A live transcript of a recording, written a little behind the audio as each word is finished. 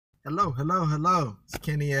Hello, hello, hello. It's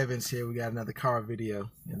Kenny Evans here. We got another car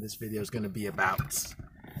video, and this video is going to be about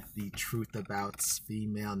the truth about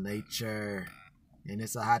female nature. And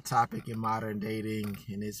it's a hot topic in modern dating,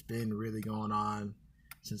 and it's been really going on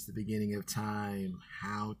since the beginning of time.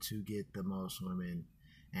 How to get the most women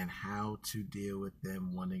and how to deal with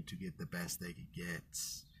them wanting to get the best they could get.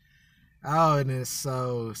 Oh, and it's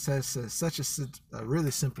such a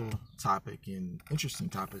really simple topic and interesting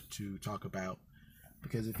topic to talk about.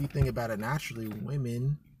 Because if you think about it naturally,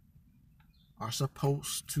 women are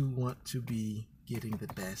supposed to want to be getting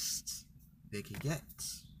the best they can get.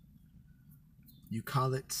 You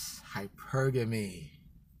call it hypergamy.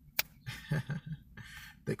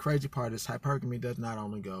 The crazy part is hypergamy does not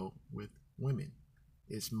only go with women.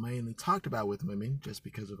 It's mainly talked about with women just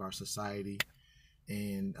because of our society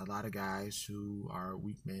and a lot of guys who are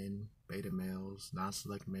weak men, beta males,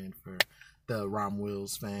 non-select men for the Rom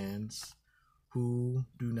Wills fans, who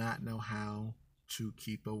do not know how to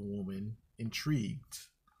keep a woman intrigued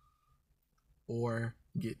or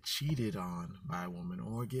get cheated on by a woman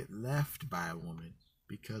or get left by a woman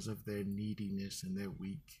because of their neediness and their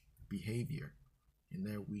weak behavior and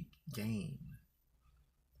their weak game.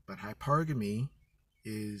 But hypergamy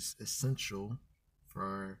is essential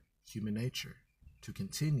for human nature to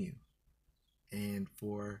continue and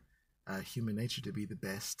for human nature to be the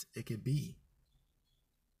best it could be.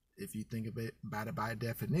 If you think about it by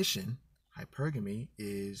definition, hypergamy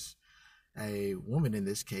is a woman in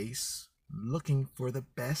this case looking for the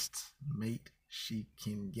best mate she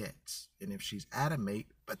can get. And if she's at a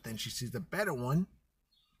mate, but then she sees a better one,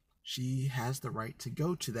 she has the right to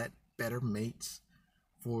go to that better mate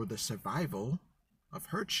for the survival of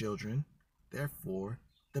her children, therefore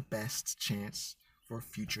the best chance for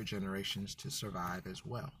future generations to survive as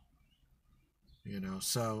well.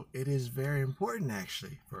 So it is very important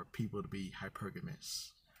actually for people to be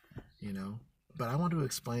hypergamous, but I want to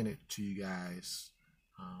explain it to you guys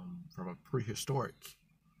from a prehistoric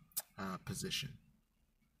position.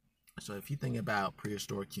 So if you think about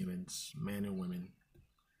prehistoric humans, men and women,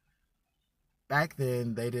 back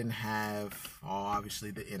then they didn't have obviously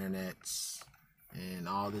the internets and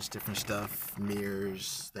all this different stuff,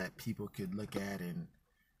 mirrors that people could look at and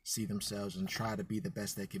see themselves and try to be the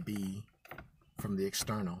best they could be from the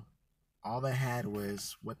external. All they had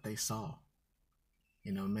was what they saw.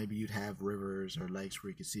 Maybe you'd have rivers or lakes where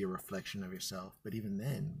you could see a reflection of yourself, but even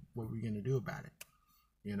then, what were you going to do about it?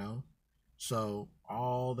 So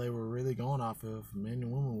all they were really going off of, men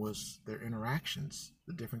and women, was their interactions,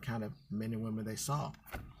 the different kind of men and women they saw.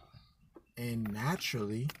 And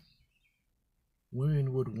naturally,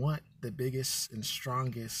 women would want the biggest and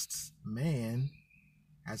strongest man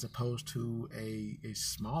as opposed to a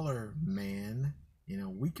smaller man,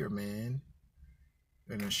 weaker man,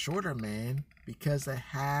 and a shorter man, because they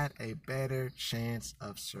had a better chance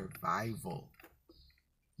of survival.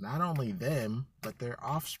 Not only them, but their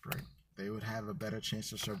offspring. They would have a better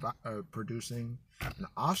chance of producing an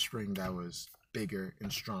offspring that was bigger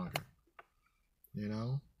and stronger.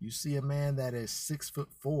 You see a man that is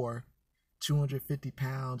 6'4", 250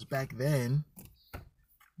 pounds back then,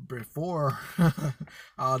 before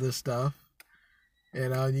all this stuff,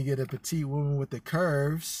 you get a petite woman with the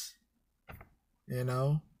curves,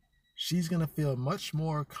 she's gonna feel much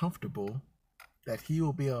more comfortable that he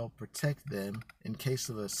will be able to protect them in case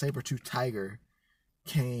of a saber-toothed tiger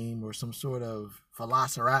came or some sort of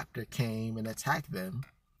velociraptor came and attacked them,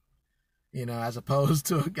 as opposed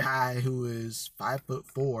to a guy who is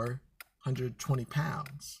 5'4", 120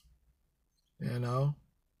 pounds,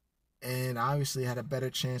 and obviously had a better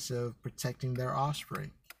chance of protecting their offspring.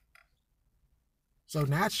 So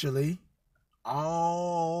naturally,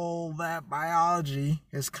 all that biology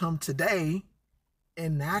has come today,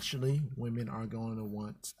 and naturally, women are going to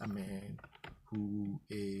want a man who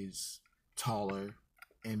is taller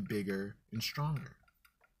and bigger and stronger.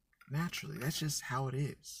 Naturally, that's just how it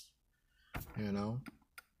is.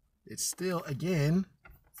 It's still, again,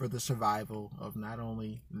 for the survival of not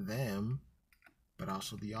only them, but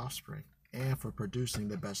also the offspring, and for producing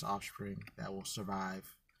the best offspring that will survive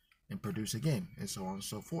and produce again, and so on and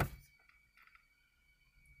so forth.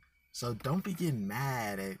 So don't be getting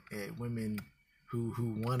mad at women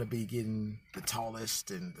who want to be getting the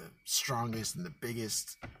tallest and the strongest and the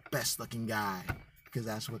biggest, best looking guy, because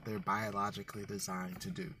that's what they're biologically designed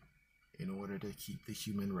to do in order to keep the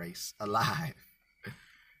human race alive.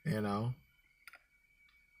 But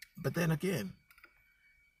then again,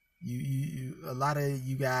 a lot of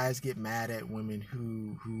you guys get mad at women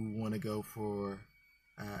who want to go for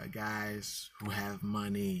guys who have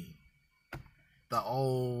money.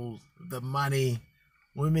 The money.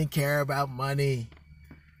 Women care about money.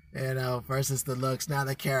 You know, versus the looks. Now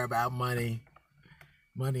they care about money.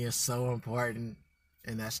 Money is so important,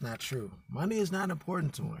 and that's not true. Money is not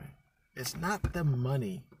important to women. It's not the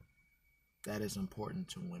money that is important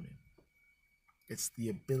to women. It's the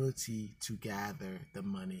ability to gather the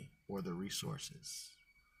money or the resources.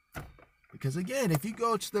 Because again, if you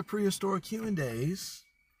go to the prehistoric human days,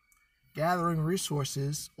 gathering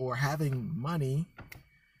resources or having money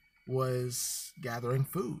was gathering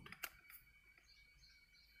food.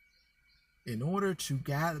 In order to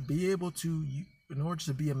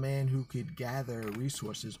be a man who could gather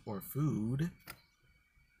resources or food,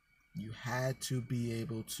 you had to be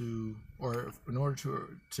able to, or in order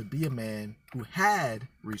to be a man who had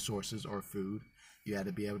resources or food, you had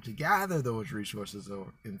to be able to gather those resources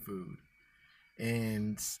in food.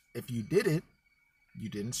 And if you did it, you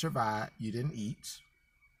didn't survive, you didn't eat,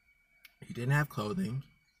 you didn't have clothing,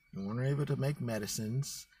 you weren't able to make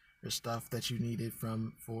medicines or stuff that you needed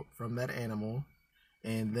from that animal,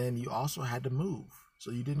 and then you also had to move,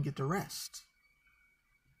 so you didn't get to rest.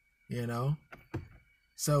 You know?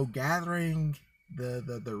 So gathering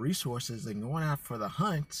the resources and going out for the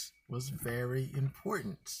hunt was very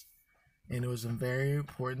important. And it was very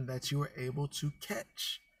important that you were able to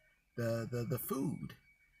catch the food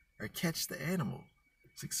or catch the animal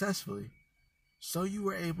successfully, so you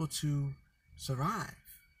were able to survive.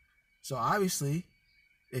 So obviously,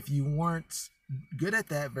 if you weren't good at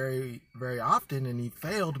that very, very often, and you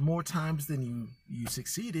failed more times than you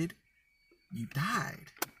succeeded, you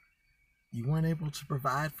died. You weren't able to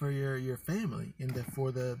provide for your family and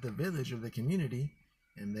for the village or the community,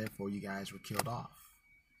 and therefore you guys were killed off.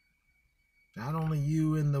 Not only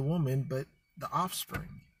you and the woman, but the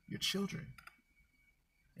offspring, your children.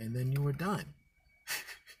 And then you were done.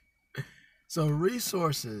 So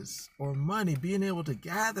resources or money, being able to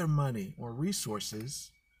gather money or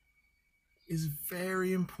resources, is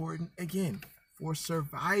very important, again, for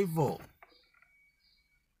survival.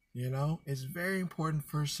 You know, it's very important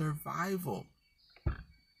for survival.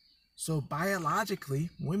 So biologically,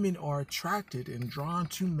 women are attracted and drawn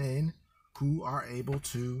to men who are able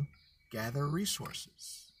to gather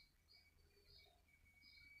resources.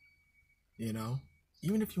 You know,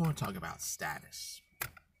 even if you want to talk about status.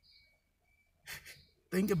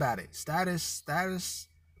 Think about it. Status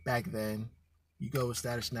back then, you go with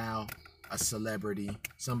status now, a celebrity,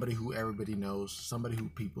 somebody who everybody knows, somebody who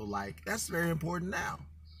people like. That's very important now.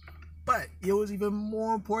 But it was even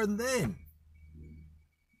more important then.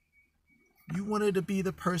 You wanted to be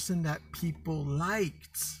the person that people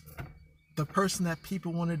liked, the person that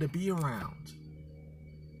people wanted to be around.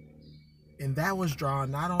 And that was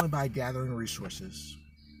drawn not only by gathering resources,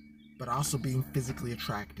 but also being physically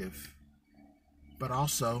attractive, but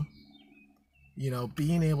also, you know,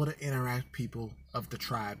 being able to interact with people of the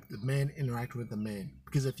tribe. The men interact with the men.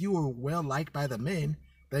 Because if you were well liked by the men,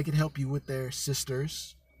 they could help you with their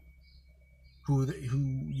sisters, who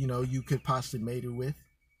you know you could possibly mate it with,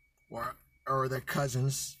 or their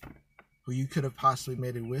cousins, who you could have possibly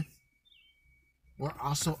mated with, or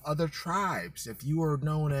also other tribes. If you were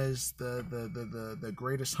known as the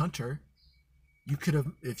greatest hunter, you could have,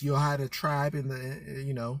 if you had a tribe in the,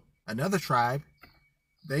 you know, another tribe,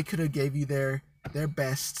 they could have gave you their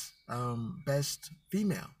best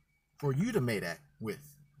female for you to mate with.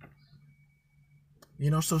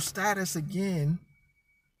 You know, so status again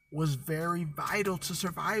was very vital to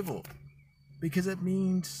survival, because it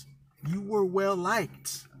means you were well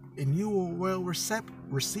liked and you were well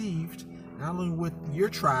received, not only with your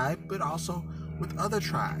tribe but also with other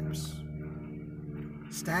tribes.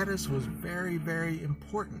 Status was very, very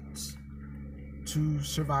important to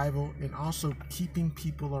survival and also keeping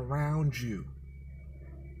people around you.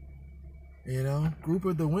 You know, group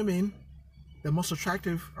of the women, the most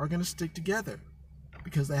attractive, are going to stick together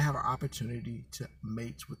because they have an opportunity to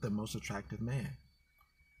mate with the most attractive man.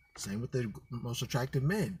 Same with the most attractive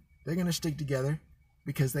men. They're going to stick together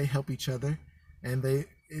because they help each other and it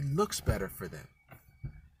looks better for them.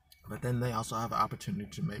 But then they also have an opportunity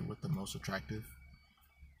to mate with the most attractive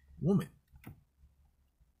woman.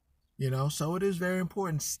 You know, so it is very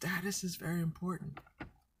important. Status is very important.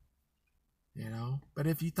 You know, but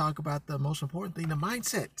if you talk about the most important thing, the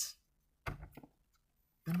mindset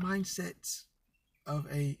of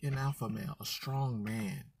an alpha male, a strong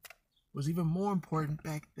man, was even more important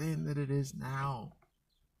back then than it is now.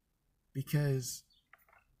 Because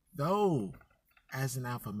though as an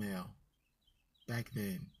alpha male back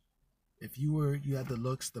then, if you had the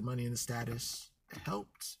looks, the money, and the status, it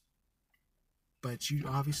helped. But you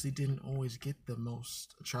obviously didn't always get the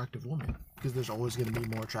most attractive woman, because there's always going to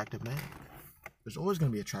be more attractive men. There's always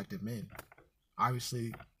going to be attractive men.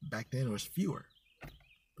 Obviously, back then it was fewer,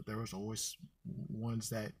 but there was always ones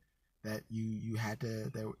that you had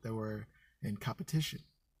to that were in competition,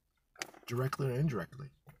 directly or indirectly.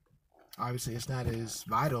 Obviously, it's not as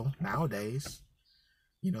vital nowadays,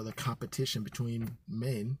 the competition between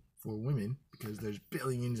men for women, because there's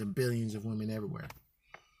billions and billions of women everywhere.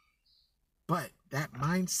 But that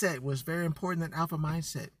mindset was very important, that alpha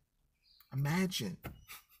mindset. Imagine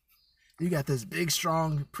you got this big,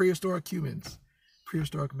 strong prehistoric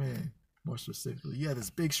man, more specifically. You have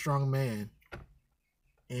this big, strong man,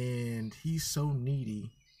 and he's so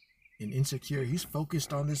needy and insecure. He's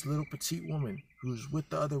focused on this little petite woman who's with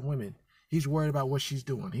the other women. He's worried about what she's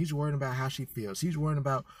doing. He's worried about how she feels. He's worried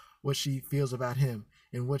about what she feels about him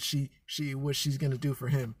and what she's gonna do for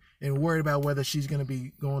him, and worried about whether she's gonna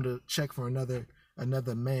be going to check for another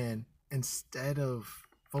man, instead of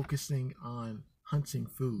focusing on hunting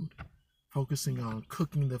food, focusing on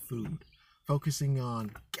cooking the food, focusing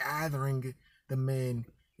on gathering the men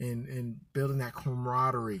and building that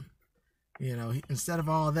camaraderie. Instead of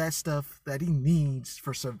all that stuff that he needs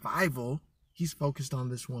for survival, he's focused on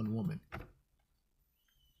this one woman.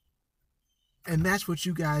 And that's what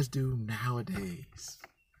you guys do nowadays.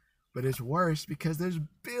 But it's worse because there's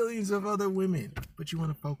billions of other women, but you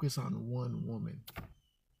want to focus on one woman.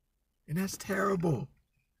 And that's terrible.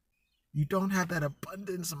 You don't have that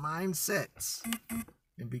abundance mindset.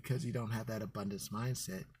 And because you don't have that abundance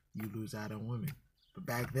mindset, you lose out on women. But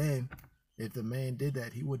back then, if the man did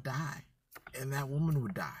that, he would die. And that woman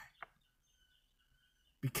would die.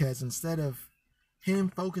 Because instead of him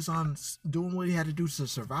focus on doing what he had to do to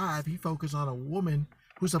survive, he focused on a woman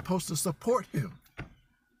who's supposed to support him.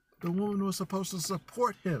 The woman was supposed to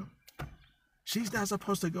support him. She's not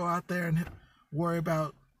supposed to go out there and worry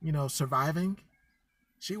about, surviving.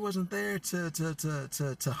 She wasn't there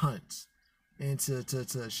to hunt. And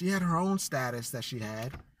she had her own status that she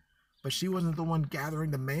had, but she wasn't the one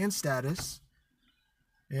gathering the man status,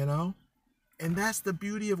 And that's the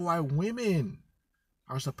beauty of why women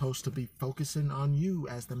are supposed to be focusing on you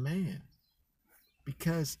as the man,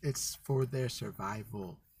 because it's for their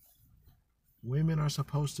survival. Women are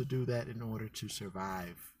supposed to do that in order to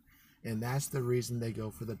survive, and that's the reason they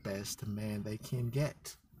go for the best man they can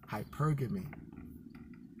get. Hypergamy.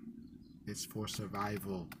 It's for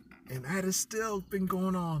survival, and that has still been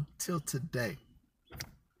going on till today.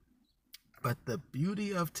 But the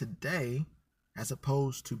beauty of today, as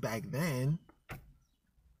opposed to back then,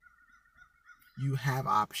 you have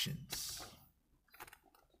options.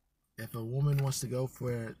 If a woman wants to go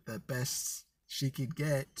for the best she could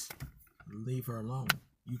get, leave her alone.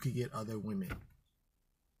 You could get other women.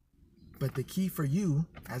 But the key for you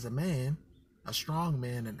as a man, a strong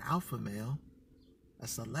man, an alpha male, a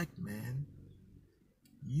select man,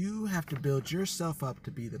 you have to build yourself up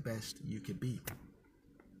to be the best you can be.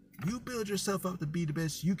 You build yourself up to be the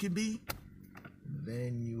best you can be,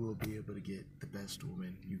 then you will be able to get the best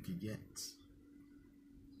woman you can get.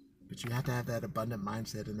 But you have to have that abundant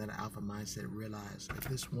mindset and that alpha mindset. Realize if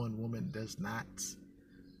this one woman does not,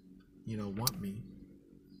 want me,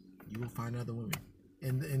 you will find other women.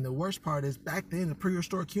 And the worst part is, back then, in the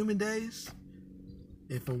prehistoric human days,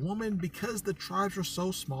 if a woman, because the tribes were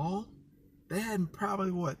so small, they had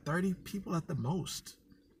probably, 30 people at the most.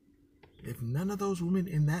 If none of those women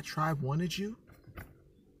in that tribe wanted you,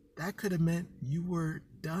 that could have meant you were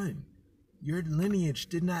done. Your lineage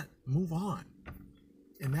did not move on.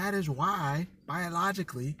 And that is why,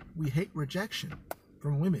 biologically, we hate rejection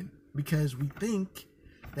from women. Because we think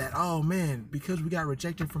that, oh man, because we got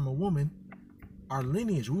rejected from a woman, our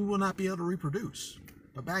lineage, we will not be able to reproduce.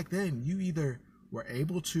 But back then, you either were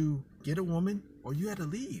able to get a woman, or you had to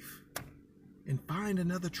leave and find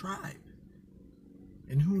another tribe.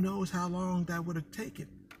 And who knows how long that would have taken.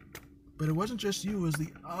 But it wasn't just you, it was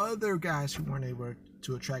the other guys who weren't able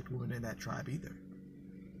to attract women in that tribe either.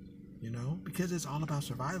 Because it's all about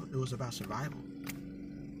survival. It was about survival.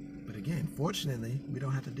 But again, fortunately, we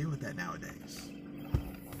don't have to deal with that nowadays.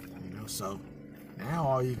 So now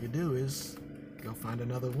all you can do is go find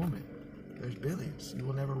another woman. There's billions. You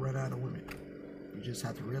will never run out of women. You just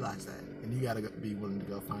have to realize that. And you got to be willing to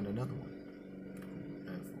go find another one.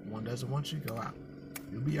 If one doesn't want you, go out.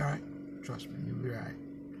 You'll be all right. Trust me, you'll be all right.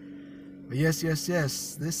 But yes.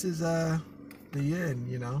 This is the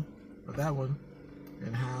end, of that one.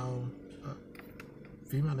 And how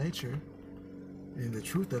female nature, and the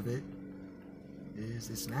truth of it is,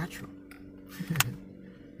 it's natural.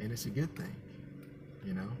 And it's a good thing.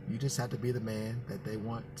 You just have to be the man that they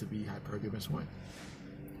want to be hypergamous with.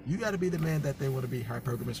 You got to be the man that they want to be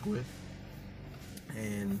hypergamous with.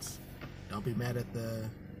 And don't be mad at the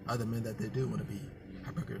other men that they do want to be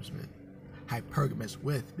hypergamous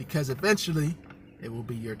with. Because eventually it will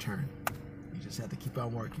be your turn. You just have to keep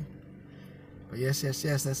on working. But yes,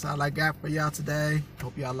 that's all I got for y'all today.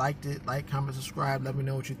 Hope y'all liked it. Like, comment, subscribe. Let me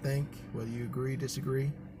know what you think, whether you agree,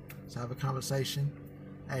 disagree. Let's have a conversation.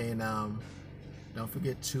 Hey, and don't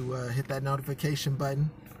forget to hit that notification button,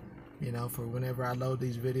 you know, for whenever I load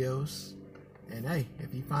these videos. And hey,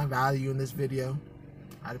 if you find value in this video,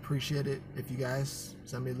 I'd appreciate it if you guys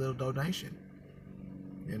send me a little donation.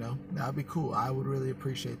 You know, that would be cool. I would really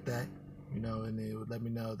appreciate that, you know, and it would let me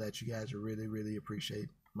know that you guys really appreciate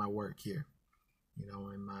my work here, you know,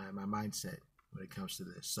 and my mindset when it comes to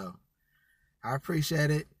this. So I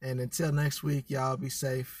appreciate it. And until next week, y'all be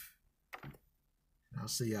safe. I'll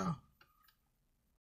see y'all.